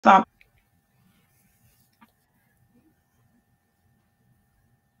Some.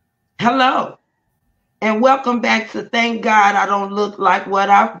 Hello, and welcome back to Thank God I Don't Look Like What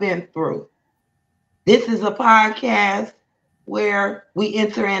I've Been Through. This is a podcast where we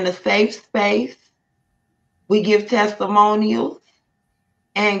enter in a safe space, we give testimonials,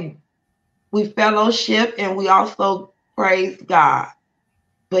 and we fellowship, and we also praise God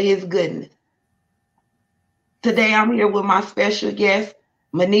for his goodness. Today I'm here with my special guest,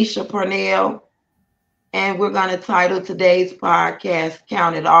 Minisha Purnell, and we're going to title today's podcast,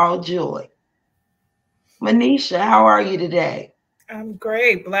 Count It All Joy. Minisha, how are you today? I'm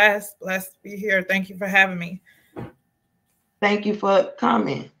great. Blessed to be here. Thank you for having me. Thank you for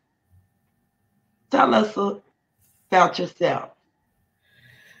coming. Tell us about yourself.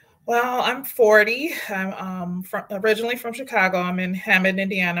 Well, I'm 40. I'm originally from Chicago. I'm in Hammond,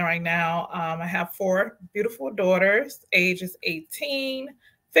 Indiana right now. I have 4 beautiful daughters, ages 18,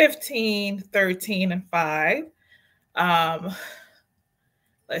 15, 13, and 5.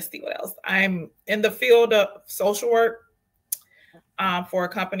 Let's see what else. I'm in the field of social work for a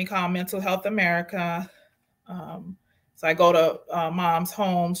company called Mental Health America. So I go to moms'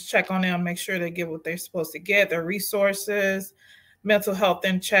 homes, check on them, make sure they get what they're supposed to get, their resources, mental health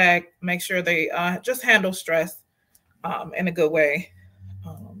in check, make sure they just handle stress in a good way.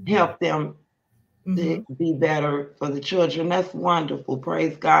 Help them to be better for the children. That's wonderful.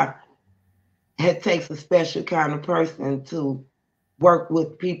 Praise God. It takes a special kind of person to work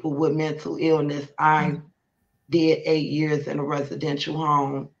with people with mental illness. I did 8 years in a residential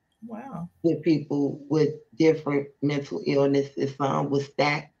home. Wow. With people with different mental illnesses. Some was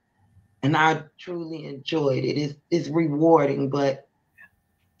stacked, and I truly enjoyed it. It's rewarding, but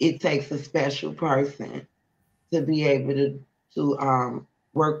it takes a special person to be able to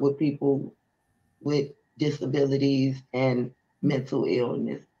work with people with disabilities and mental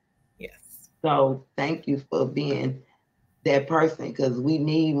illness. Yes. So thank you for being that person, because we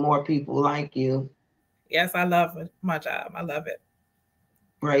need more people like you. Yes, I love my job. I love it.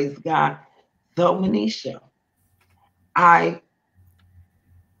 Praise God. So Minisha, I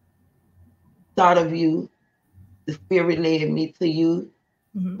thought of you. The Spirit led me to you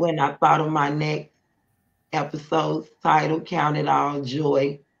when I thought of my next episode's title, Count It All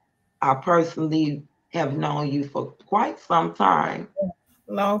Joy. I personally have known you for quite some time.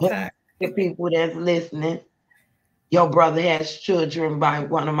 Long time. The people that's listening, your brother has children by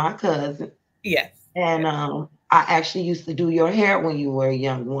one of my cousins. Yes. And I actually used to do your hair when you were a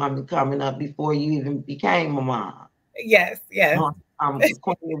young woman, coming up before you even became a mom. Yes, yes. I'm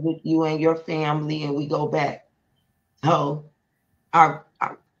acquainted with you and your family, and we go back. So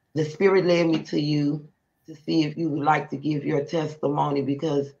the Spirit led me to you to see if you would like to give your testimony,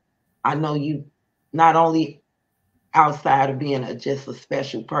 because I know you not only outside of being just a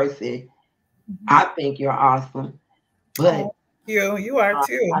special person, I think you're awesome, but you are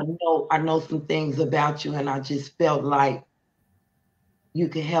too. I know some things about you, and I just felt like you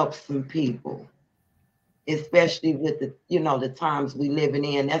could help some people, especially with the times we living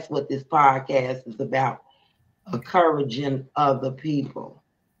in. That's what this podcast is about, encouraging other people,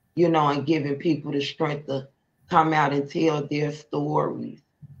 and giving people the strength to come out and tell their stories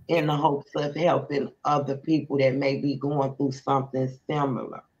in the hopes of helping other people that may be going through something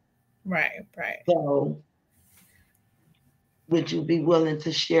similar. Right. So would you be willing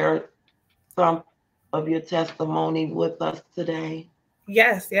to share some of your testimony with us today?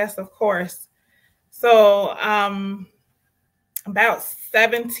 Yes, of course. So about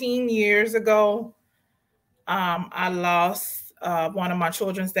 17 years ago, I lost one of my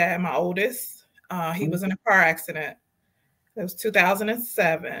children's dad, my oldest. He was in a car accident. It was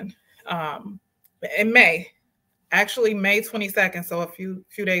 2007 in May, actually May 22nd. So a few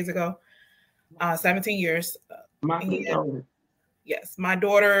days ago, 17 years. Yes, my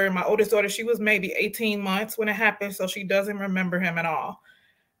oldest daughter, she was maybe 18 months when it happened, so she doesn't remember him at all.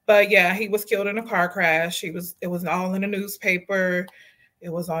 But yeah, he was killed in a car crash. It was all in the newspaper. It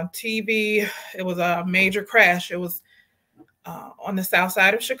was on TV. It was a major crash. It was on the south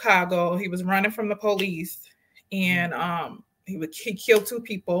side of Chicago. He was running from the police, and he killed 2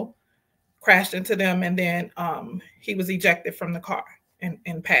 people, crashed into them, and then he was ejected from the car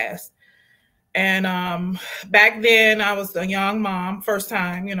and passed. And back then I was a young mom, first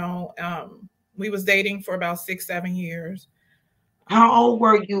time, we was dating for about 6-7 years. How old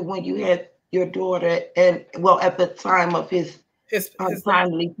were you when you had your daughter, and at the time of his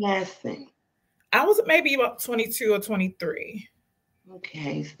untimely passing? I was maybe about 22 or 23.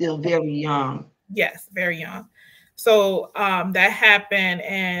 Okay, still very young. Yes, very young. So that happened,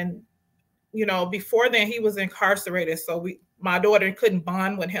 and before then he was incarcerated. So my daughter couldn't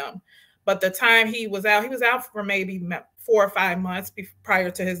bond with him. But the time he was out for maybe 4 or 5 months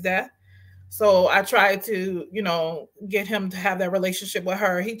prior to his death. So I tried to, get him to have that relationship with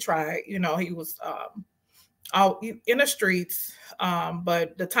her. He tried, he was out in the streets.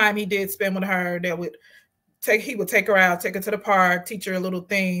 But the time he did spend with her, he would take her out, take her to the park, teach her little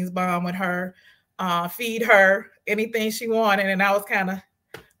things, bond with her, feed her anything she wanted. And I was kind of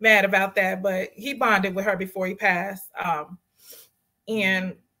mad about that, but he bonded with her before he passed.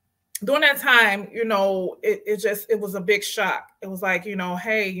 And during that time, it was a big shock. It was like,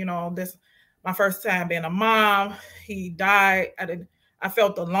 hey, this my first time being a mom. He died. I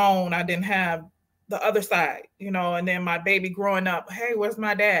felt alone. I didn't have the other side, and then my baby growing up, hey, where's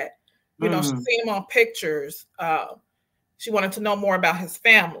my dad? She seen him on pictures. She wanted to know more about his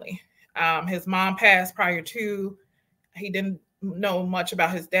family. His mom passed prior to. He didn't know much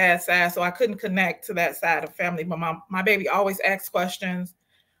about his dad's side, so I couldn't connect to that side of family. But my baby always asked questions.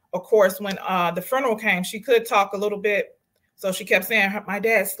 Of course, when the funeral came, she could talk a little bit. So she kept saying, my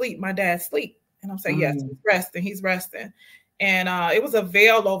dad's asleep, my dad's asleep. And I'm saying, yes, he's resting. And it was a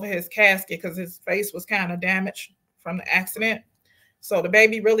veil over his casket because his face was kind of damaged from the accident. So the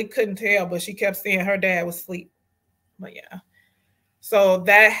baby really couldn't tell, but she kept saying her dad was asleep. But yeah. So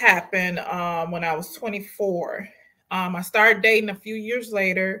that happened when I was 24. I started dating a few years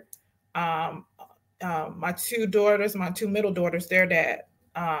later. My two middle daughters, their dad.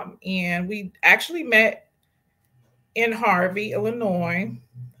 And we actually met in Harvey, Illinois,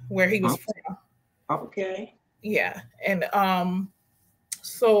 where he was from. Okay. Yeah. And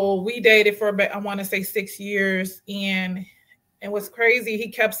so we dated for about, I want to say 6 years. And it was crazy. He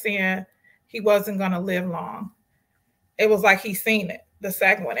kept saying he wasn't going to live long. It was like he seen it, the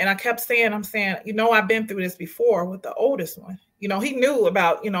second one. And I kept saying, I've been through this before with the oldest one. He knew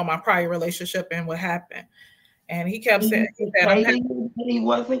about, my prior relationship and what happened. And he kept saying he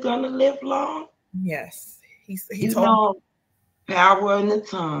wasn't going to live long. Yes. He told me. Power in the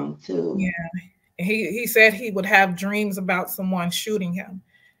tongue too. Yeah. He said he would have dreams about someone shooting him.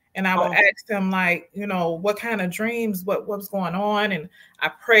 And I would ask him, like, what kind of dreams, what was going on? And I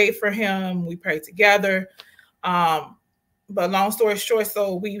prayed for him. We prayed together. But long story short,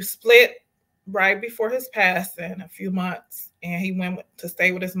 so we split right before his passing, a few months, and he went to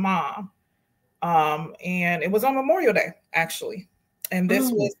stay with his mom. And it was on Memorial Day, actually. And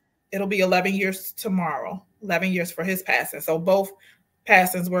it'll be 11 years tomorrow, 11 years for his passing. So both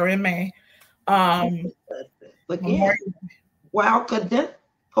passings were in May. Again, wow,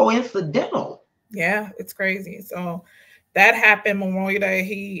 coincidental. Yeah, it's crazy. So that happened Memorial Day.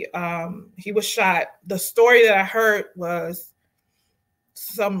 He was shot. The story that I heard was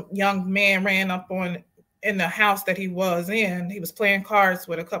some young man ran up in the house that he was in. He was playing cards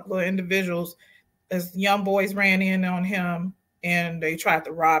with a couple of individuals. As young boys ran in on him and they tried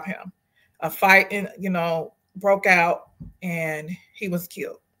to rob him. A fight, broke out and he was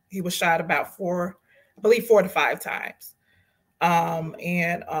killed. He was shot about 4 to 5 times. I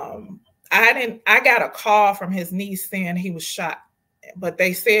got a call from his niece saying he was shot, but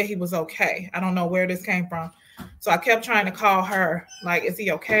they said he was okay. I don't know where this came from. So I kept trying to call her, like, is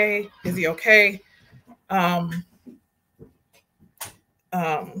he okay? Is he okay?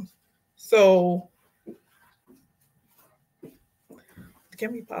 So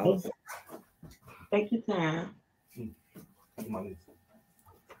give me pause. Take your time.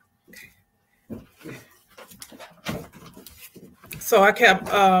 So I kept,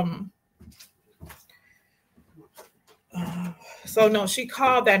 she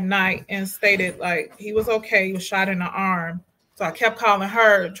called that night and stated like he was okay. He was shot in the arm. So I kept calling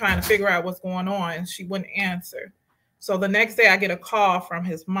her, trying to figure out what's going on. She wouldn't answer. So the next day I get a call from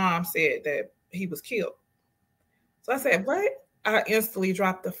his mom, said that he was killed. So I said, what? I instantly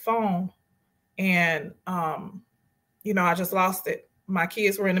dropped the phone and, I just lost it. My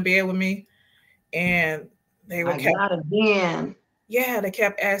kids were in the bed with me and they were again. Yeah, they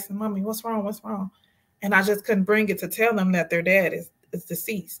kept asking, Mommy, what's wrong? What's wrong? And I just couldn't bring it to tell them that their dad is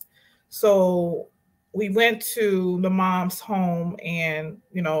deceased. So we went to the mom's home and,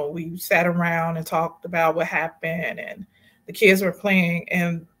 we sat around and talked about what happened and the kids were playing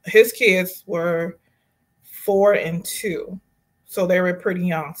and his kids were 4 and 2. So they were pretty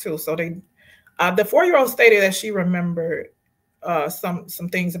young too. So the 4-year-old stated that she remembered some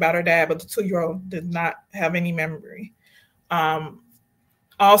things about her dad, but the 2-year-old did not have any memory.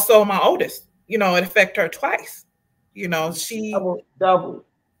 Also my oldest, it affected her twice. She double.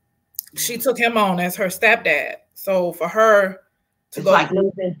 She took him on as her stepdad. So for her to go like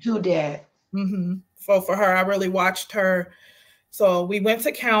losing 2 dads. Mm-hmm. So for her, I really watched her. So we went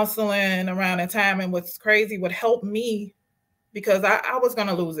to counseling around that time, and what's crazy, what helped me because I was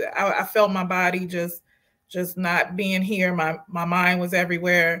gonna lose it. I felt my body just not being here. My mind was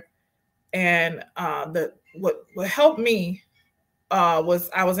everywhere, and the what helped me was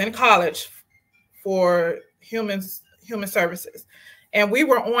I was in college for human services, and we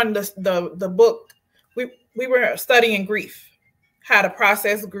were on the book. We were studying grief, how to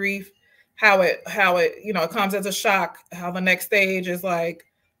process grief, how it it comes as a shock, how the next stage is like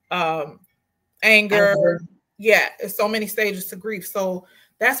um, anger. Yeah, it's so many stages to grief. So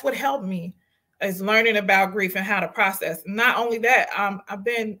that's what helped me is learning about grief and how to process. Not only that, I've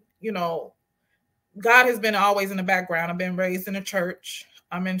been, God has been always in the background. I've been raised in a church.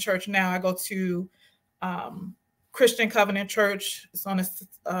 I'm in church now. I go to um, Christian Covenant Church. It's on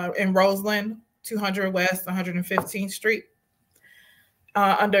in Roseland, 200 West, 115th Street,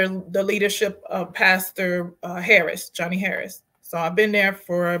 under the leadership of Pastor Harris, Johnny Harris. So I've been there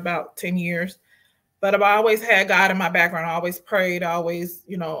for about 10 years. But I've always had God in my background. I always prayed. I always,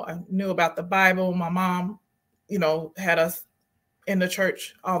 I knew about the Bible. My mom, had us in the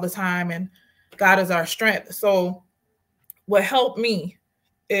church all the time, and God is our strength. So what helped me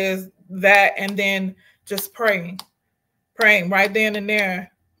is that, and then just praying right then and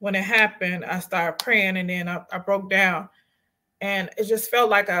there. When it happened, I started praying, and then I broke down, and it just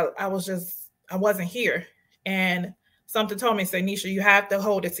felt like I wasn't here. And something told me, say, Nisha, you have to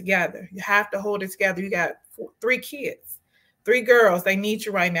hold it together. You have to hold it together. You got 3 kids, 3 girls. They need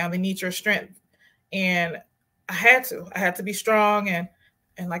you right now. They need your strength. And I had to be strong. And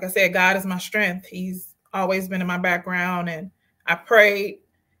like I said, God is my strength. He's always been in my background. And I prayed.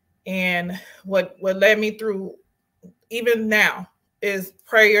 And what led me through even now is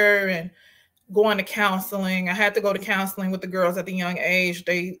prayer and going to counseling. I had to go to counseling with the girls at the young age.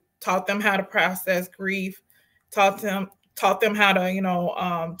 They taught them how to process grief, taught them how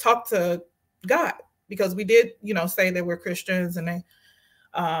to, talk to God, because we did, say that we're Christians, and they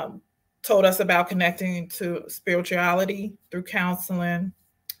told us about connecting to spirituality through counseling.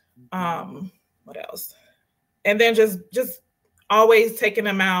 What else? And then just always taking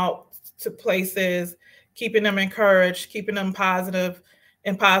them out to places, keeping them encouraged, keeping them positive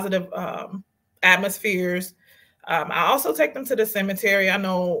in positive atmospheres. I also take them to the cemetery. I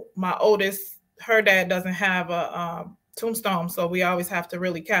know my oldest, her dad doesn't have a tombstone, so we always have to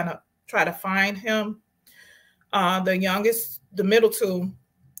really kind of try to find him. The youngest, the middle two,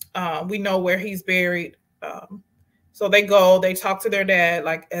 we know where he's buried. So they go, they talk to their dad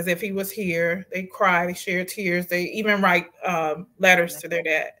like as if he was here. They cry, they share tears. They even write letters to their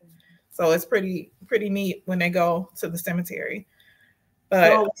dad. So it's pretty neat when they go to the cemetery.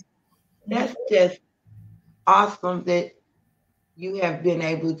 But so that's just awesome that you have been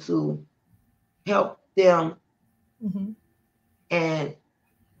able to help them and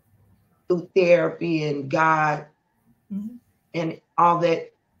through therapy and God and all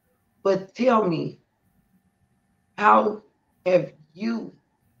that. But tell me, how have you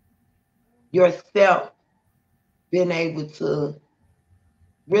yourself been able to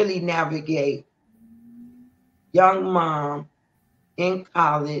really navigate young mom in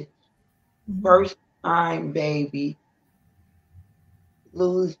college, first time baby,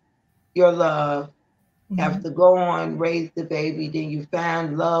 lose your love, have to go on, raise the baby, then you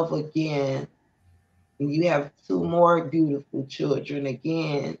find love again, and you have 2 more beautiful children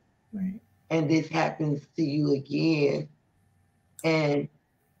again, right. And this happens to you again, and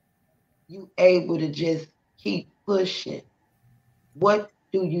you able to just keep pushing. What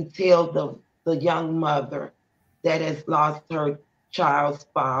do you tell the young mother that has lost her child's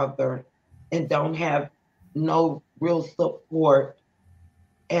father and don't have no real support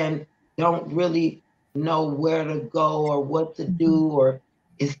and don't really know where to go or what to do, or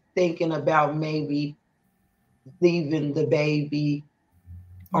is thinking about maybe leaving the baby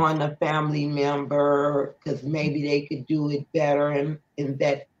on a family member because maybe they could do it better in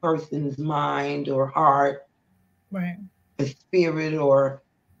that person's mind or heart, Right. or spirit? Or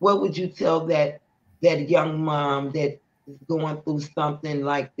what would you tell that young mom that is going through something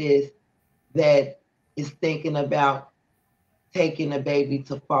like this, that is thinking about taking a baby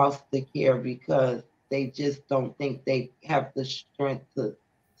to foster care because they just don't think they have the strength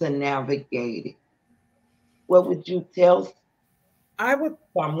to navigate it? What would you tell I would,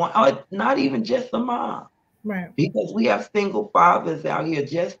 someone, or not even just a mom? right. Because we have single fathers out here.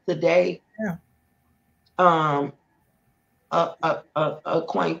 Just today, Yeah. A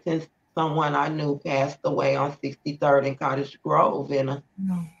acquaintance, someone I knew, passed away on 63rd and Cottage Grove in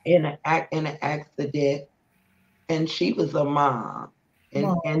an accident, and she was a mom, and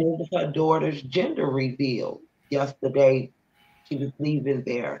it was her daughter's gender reveal yesterday. She was leaving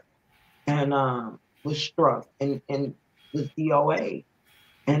there and was struck, and was DOA.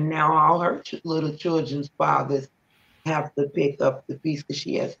 And now all her little children's fathers have to pick up the piece because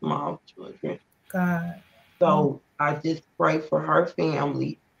she has small children. God. So I just pray for her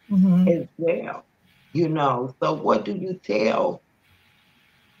family as well. So what do you tell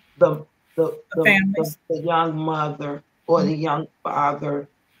the families, the young mother or the young father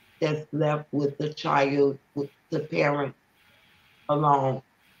that's left with the child, with the parent alone?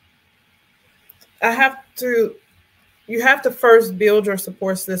 You have to first build your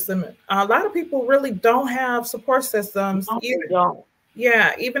support system. A lot of people really don't have support systems. No, they don't.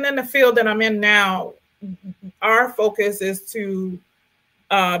 Yeah, even in the field that I'm in now, our focus is to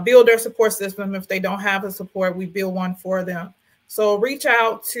build their support system. If they don't have a support, we build one for them. So reach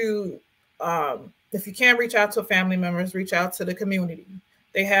out to, if you can't reach out to family members, reach out to the community.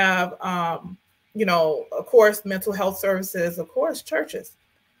 They have, of course, mental health services, of course, churches.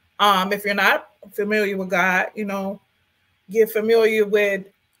 If you're not familiar with God, get familiar with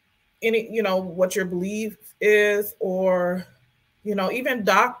what your belief is, or, even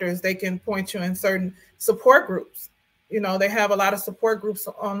doctors, they can point you in certain support groups. They have a lot of support groups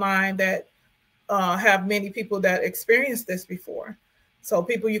online that have many people that experienced this before. So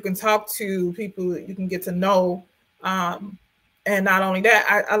people you can talk to, people you can get to know. And not only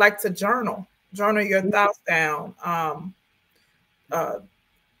that, I like to journal your thoughts down. Kind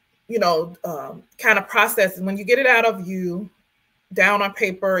of process. When you get it out of you, down on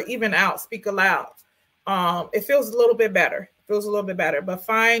paper, even out, speak aloud. It feels a little bit better. But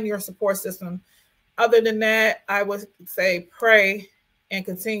find your support system. Other than that, I would say pray and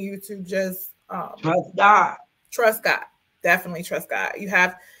continue to just trust God. Trust God. Definitely trust God.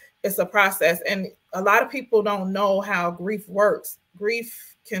 It's a process. And a lot of people don't know how grief works.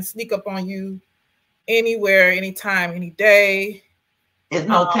 Grief can sneak up on you anywhere, anytime, any day. There's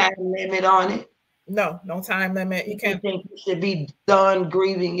no time limit on it. No time limit. You think you should be done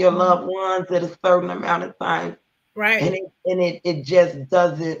grieving your loved ones at a certain amount of time, right? And it just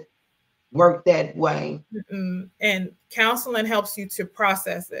doesn't work that way. And counseling helps you to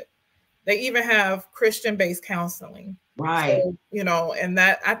process it. They even have Christian-based counseling, right? So, and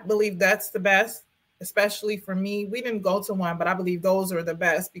that, I believe that's the best, especially for me. We didn't go to one, but I believe those are the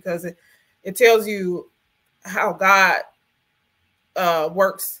best because it tells you how God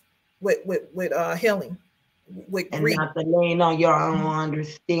works with healing, with grief. And not to lean on your own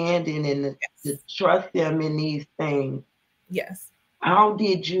understanding and to trust Him in these things. Yes. How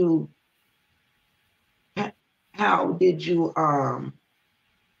did you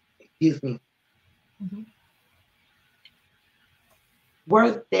excuse me.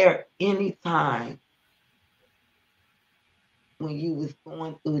 Was there any time when you was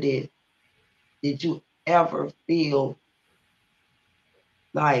going through this, did you ever feel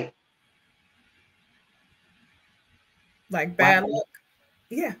like bad luck?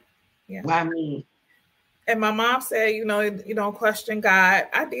 Yeah. Why me? And my mom said, you don't question God.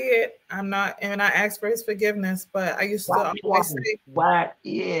 I did. I'm not, and I asked for His forgiveness. But I used to always say, why?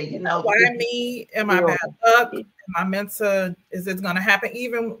 Yeah, why me? Am I bad luck? Am I meant to? Is it going to happen?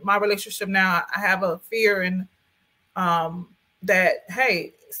 Even my relationship now, I have a fear and that,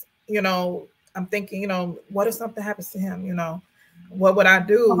 hey, I'm thinking, what if something happens to him? What would I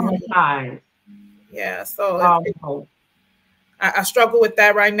do? Yeah. So I struggle with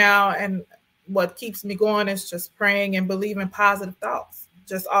that right now, and what keeps me going is just praying and believing positive thoughts.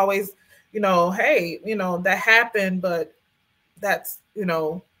 Just always, hey, that happened, but that's,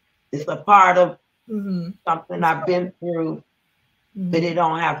 it's a part of something I've been through, but it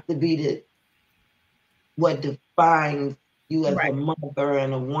don't have to be what defines you as a mother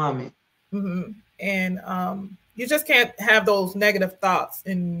and a woman. And you just can't have those negative thoughts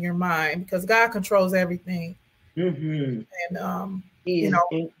in your mind because God controls everything. And He is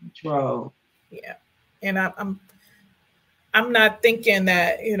in control. Yeah. And I'm not thinking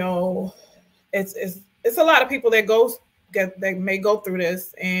that, it's a lot of people that may go through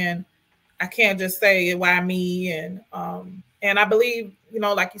this, and I can't just say why me. And I believe,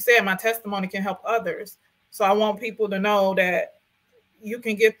 like you said, my testimony can help others. So I want people to know that you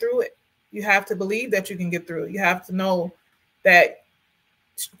can get through it. You have to believe that you can get through it. You have to know that,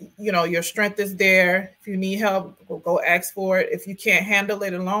 your strength is there. If you need help, go ask for it. If you can't handle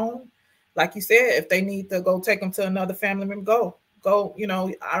it alone, like you said, if they need to go take them to another family member, go.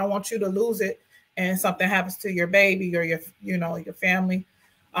 I don't want you to lose it and something happens to your baby or your family.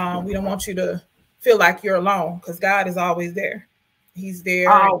 We don't want you to feel like you're alone because God is always there. He's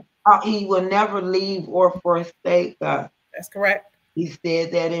there. He will never leave or forsake us. That's correct. He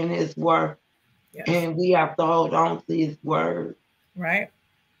said that in His word. Yes. And we have to hold on to His word. Right.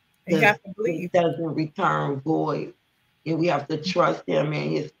 And you have to believe. It doesn't return void. and we have to trust him in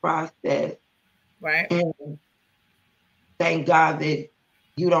his process. Right. And thank God that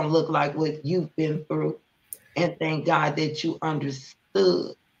you don't look like what you've been through. And thank God that you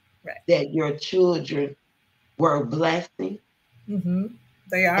understood that your children were a blessing. Mm-hmm.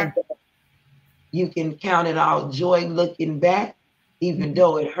 They are. And you can count it all joy looking back, even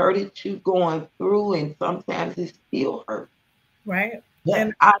though it hurted you going through, and sometimes it still hurts. Right. But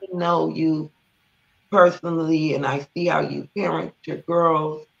And I know you personally, and I see how you parent your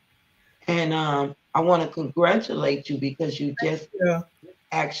girls. And I want to congratulate you because you just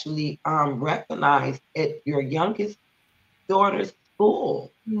actually recognized at your youngest daughter's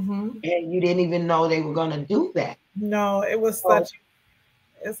school. Mm-hmm. And you didn't even know they were going to do that. No, it was So,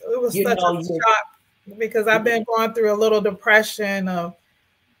 it was such a shock because I've been going through a little depression of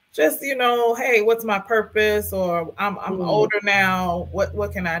just, hey, what's my purpose? Or I'm older now.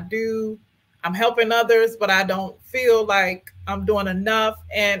 What can I do? I'm helping others, but I don't feel like I'm doing enough.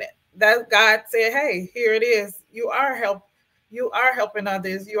 And that God said, hey, here it is. You are helping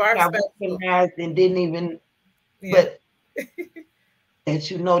others. You are special. Recognized and didn't even, but that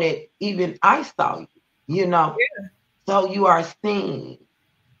you know that even I saw you, Yeah. So you are seen.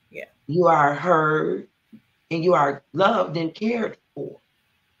 Yeah. You are heard, and you are loved and cared for.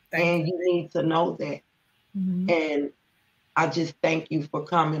 And you need to know that. Mm-hmm. And I just thank you for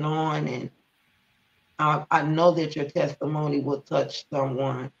coming on, and I know that your testimony will touch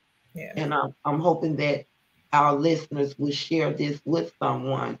someone. Yeah. And I'm hoping that our listeners will share this with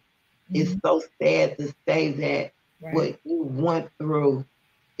someone. Mm-hmm. It's so sad to say that what you went through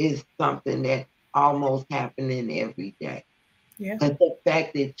is something that almost happening every day. Yeah. But the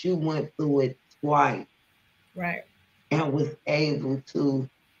fact that you went through it twice, right, and was able to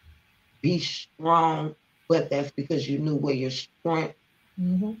be strong, but that's because you knew where your strength,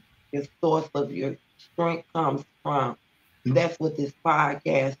 your source of your strength comes from. And that's what this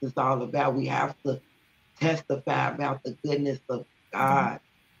podcast is all about. We have to testify about the goodness of God,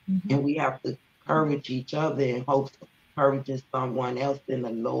 and we have to encourage each other in hopes of encouraging someone else in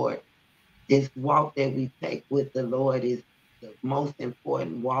the Lord. This walk that we take with the Lord is the most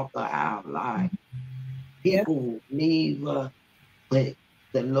important walk of our life. People will leave us, but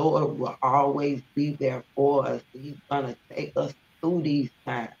the Lord will always be there for us. He's gonna take us through these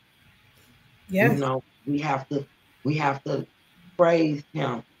times. Yes. We have to praise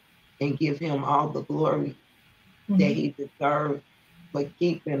him and give him all the glory that he deserves for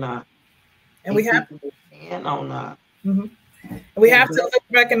keeping us and we have his hand on us. We have to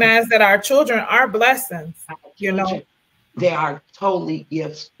recognize that our children are blessings. They are totally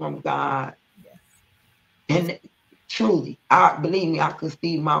gifts from God. Yes. And truly, believe me, I could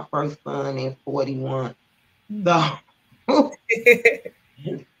see my first son at 41. So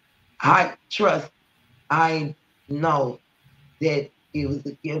I know that it was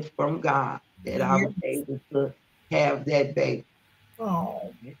a gift from God that I was able to have that baby.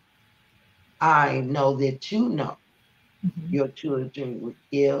 Oh. I know that your children were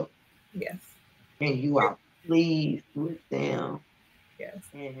ill. Yes. And you are pleased with them. Yes.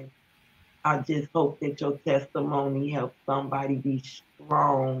 And I just hope that your testimony helps somebody be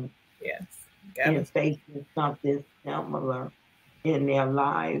strong. Yes. In facing something similar in their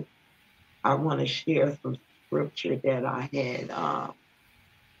life. I want to share some scripture that I had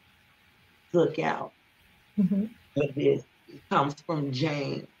took out for this. It comes from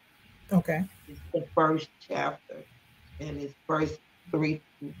James. Okay. It's the first chapter, and it's verse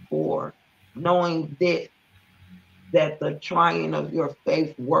 3-4. Knowing this, that the trying of your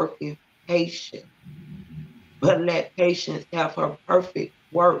faith worketh patience, but let patience have her perfect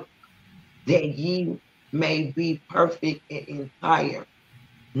work, that ye may be perfect and entire,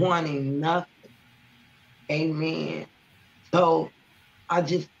 wanting nothing. Amen. So I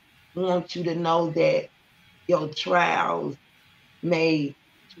just want you to know that your trials made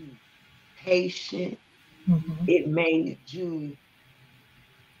you patient. It made you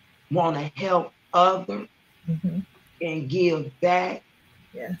want to help others and give back.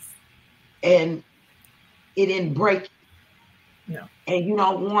 Yes. And it didn't break you. No. And you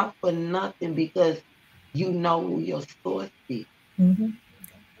don't want for nothing because you know who your source is. You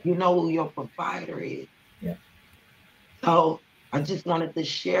know who your provider is. Yeah. So I just wanted to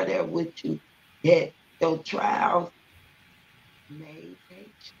share that with you, that your trials made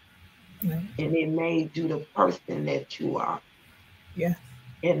patience. And it made you the person that you are. Yeah.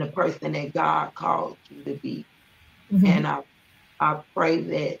 And the person that God called you to be. And I pray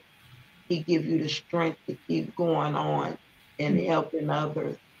that he give you the strength to keep going on and helping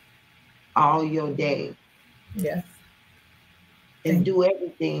others all your day. Yes. And do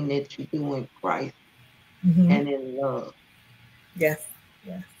everything that you do in Christ and in love. Yes.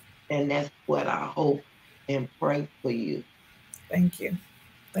 Yes. And that's what I hope and pray for you. Thank you.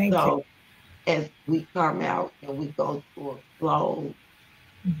 Thank you. So as we come out and we go to a close,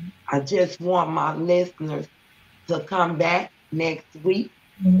 I just want my listeners to come back next week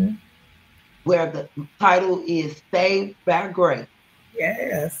where the title is Saved by Grace.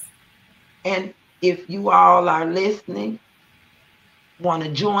 Yes. And if you all are listening, want to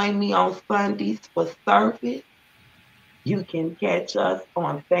join me on Sundays for service, you can catch us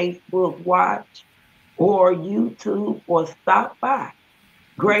on Facebook Watch or YouTube or stop by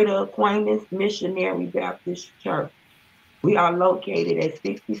Greater Acquaintance Missionary Baptist Church. We are located at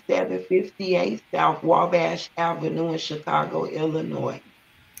 6758 South Wabash Avenue in Chicago, Illinois.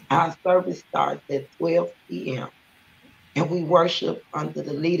 Our service starts at 12 p.m. and we worship under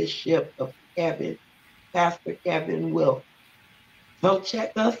the leadership of Pastor Kevin Wilk. So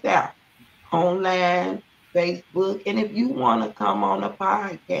check us out online, Facebook, and if you want to come on a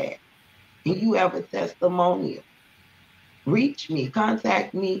podcast and you have a testimonial, reach me,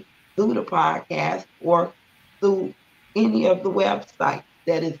 contact me through the podcast or through any of the websites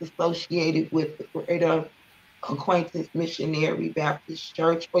that is associated with the Greater Acquaintance Missionary Baptist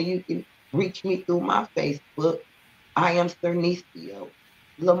Church, or you can reach me through my Facebook. I am Sernecia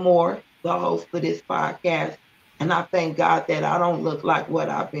Lymore, the host of this podcast, and I thank God that I don't look like what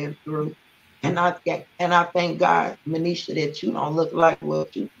I've been through. And I thank God, Minisha, that you don't look like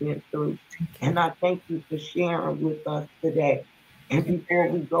what you've been through. And I thank you for sharing with us today. And before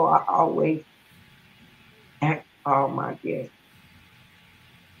we go, I always ask all my guests,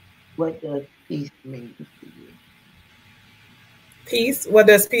 what does peace mean to you? Peace. What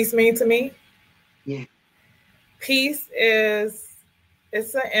does peace mean to me? Yeah. Peace is,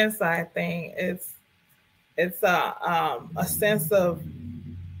 it's an inside thing. It's a sense of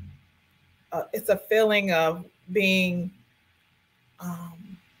it's a feeling of being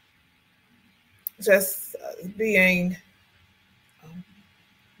just being let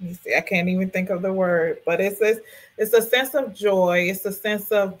me see, I can't even think of the word, but it's a sense of joy, it's a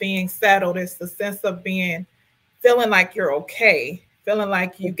sense of being settled, it's the sense of being feeling like you're okay, feeling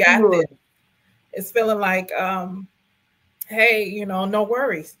like you got this. It's feeling like hey, no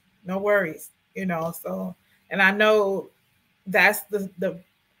worries, no worries, so, and I know that's the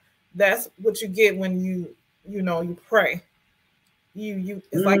that's what you get when you pray. You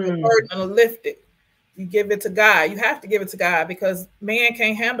it's like a burden lifted. You give it to God. You have to give it to God because man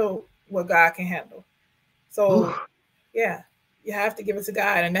can't handle what God can handle. So yeah, you have to give it to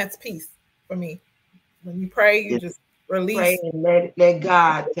God, and that's peace for me. When you pray, you just release. Pray and let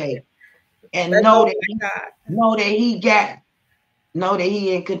God take. And know that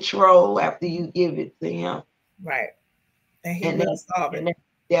he in control after you give it to him. Right. And he will solve it. And that's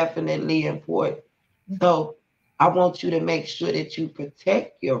definitely important. So I want you to make sure that you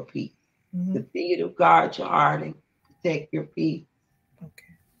protect your peace. Continue to guard your heart and protect your peace.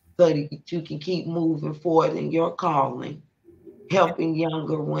 Okay. So that you can keep moving forward in your calling, helping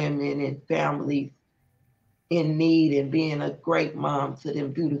younger women and families in need and being a great mom to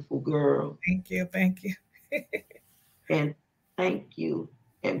them beautiful girls. Thank you. Thank you. And thank you.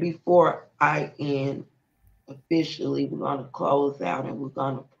 And before I end officially, we're going to close out and we're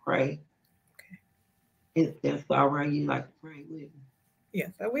going to pray. If that's all right, you like to pray with me?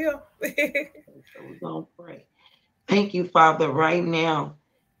 Yes, I will. So we're going to pray. Thank you, Father, right now.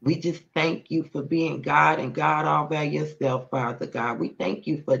 We just thank you for being God and God all by yourself, Father God. We thank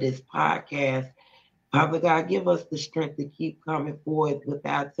you for this podcast. Father God, give us the strength to keep coming forward with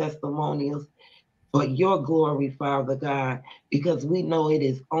our testimonials for your glory, Father God, because we know it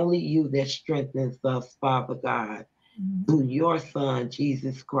is only you that strengthens us, Father God, through your Son,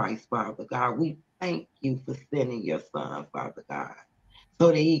 Jesus Christ, Father God. We thank you for sending your Son, Father God, so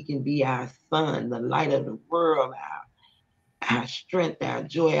that he can be our Son, the light of the world, our strength, our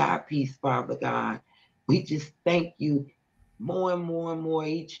joy, our peace, Father God. We just thank you more and more and more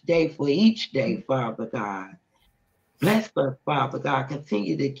each day for each day, Father God. Bless us, Father God.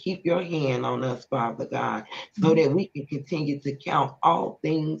 Continue to keep your hand on us, Father God, so that we can continue to count all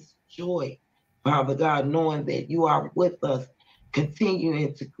things joy, Father God, knowing that you are with us,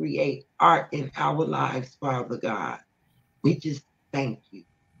 continuing to create art in our lives, Father God. We just thank you.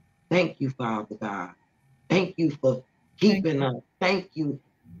 Thank you, Father God. Thank you for keeping us. Thank you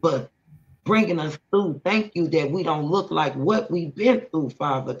for bringing us through. Thank you that we don't look like what we've been through,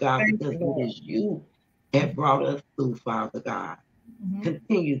 Father God, because it is you that brought us through, Father God.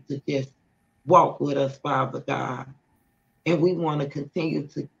 Continue to just walk with us, Father God. And we want to continue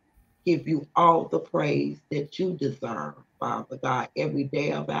to give you all the praise that you deserve, Father God, every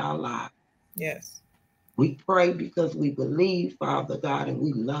day of our lives. Yes. We pray because we believe, Father God, and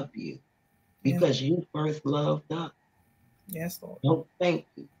we love you because you first loved us. Yes, Lord. So thank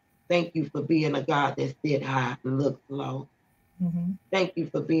you. Thank you for being a God that sit high and looks low. Thank you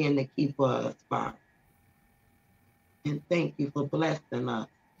for being the keeper of us, Father. And thank you for blessing us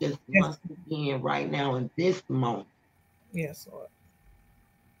just once again right now in this moment. Yes, Lord.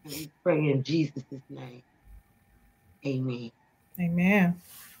 And we pray in Jesus' name. Amen. Amen.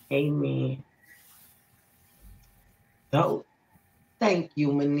 Amen. So thank you,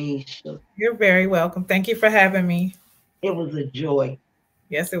 Minisha. You're very welcome. Thank you for having me. It was a joy.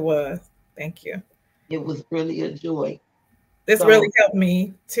 Yes, it was. Thank you. It was really a joy. This really helped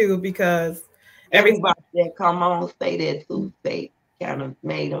me too because everybody that come on say that too. They kind of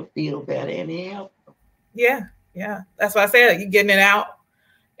made them feel better and it helped them. Yeah, yeah. That's why I said you getting it out.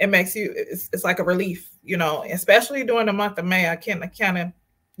 It makes you. It's like a relief, you know. Especially during the month of May, I can kind of,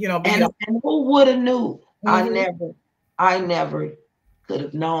 you know, be. And who would have knew? I never could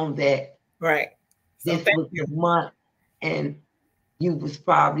have known that. Right. So this was the month, and you was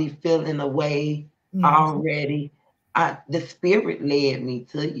probably feeling a way already. The Spirit led me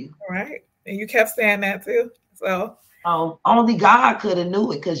to you. Right. And you kept saying that too. So only God could have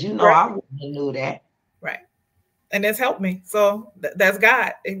knew it, because you know I wouldn't have knew that. Right. And it's helped me. So that's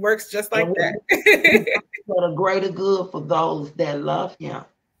God. It works just like that. For the greater good for those that love him.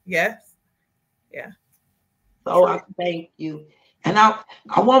 Yes. Yeah. So I thank you. And I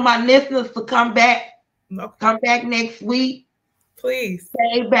want my listeners to come back. Come back next week. Please.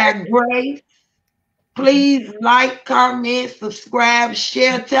 Stay back, Grace. Please like, comment, subscribe,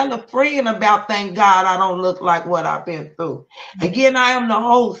 share, tell a friend about Thank God I Don't Look Like What I've Been Through. Again, I am the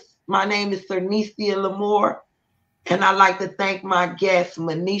host. My name is Sernecia Lymore, and I'd like to thank my guest,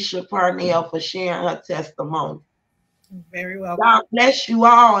 Minisha Parnell, for sharing her testimony. Very welcome. God bless you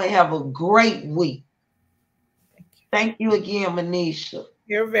all and have a great week. Thank you again, Minisha.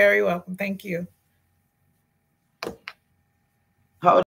 You're very welcome. Thank you.